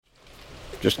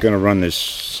Just going to run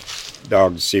this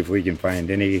dog to see if we can find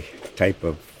any type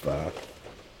of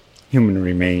human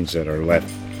remains that are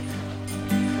left.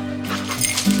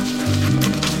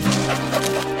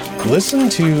 Listen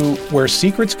to Where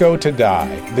Secrets Go to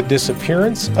Die, The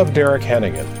Disappearance of Derek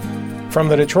Hennigan. From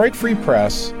the Detroit Free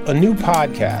Press, a new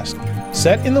podcast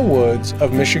set in the woods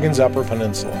of Michigan's Upper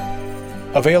Peninsula.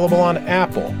 Available on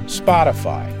Apple,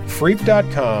 Spotify,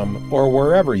 Freep.com, or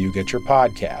wherever you get your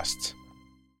podcasts.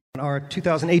 Our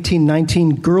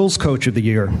 2018-19 Girls Coach of the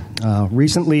Year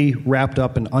recently wrapped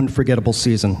up an unforgettable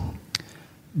season.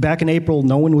 Back in April,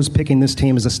 no one was picking this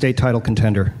team as a state title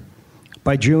contender.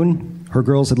 By June, her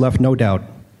girls had left no doubt.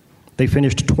 They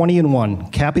finished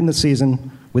 20-1, capping the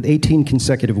season with 18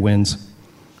 consecutive wins.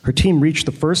 Her team reached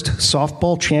the first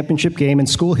softball championship game in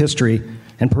school history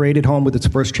and paraded home with its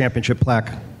first championship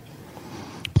plaque.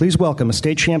 Please welcome a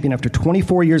state champion after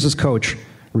 24 years as coach,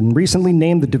 and recently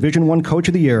named the Division I Coach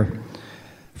of the Year,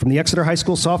 from the Exeter High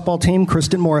School softball team,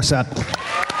 Kristen Morissette.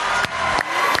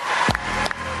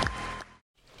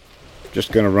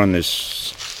 Just going to run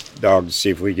this dog to see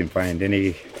if we can find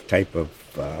any type of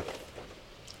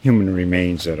human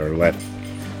remains that are left.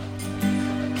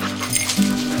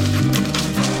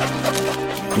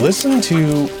 Listen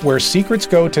to Where Secrets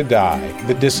Go to Die,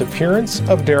 The Disappearance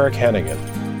of Derek Hennigan.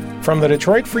 From the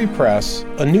Detroit Free Press,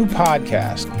 a new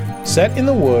podcast set in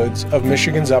the woods of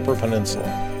Michigan's Upper Peninsula.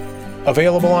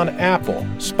 Available on Apple,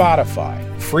 Spotify,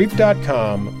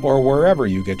 Freep.com, or wherever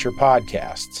you get your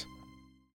podcasts.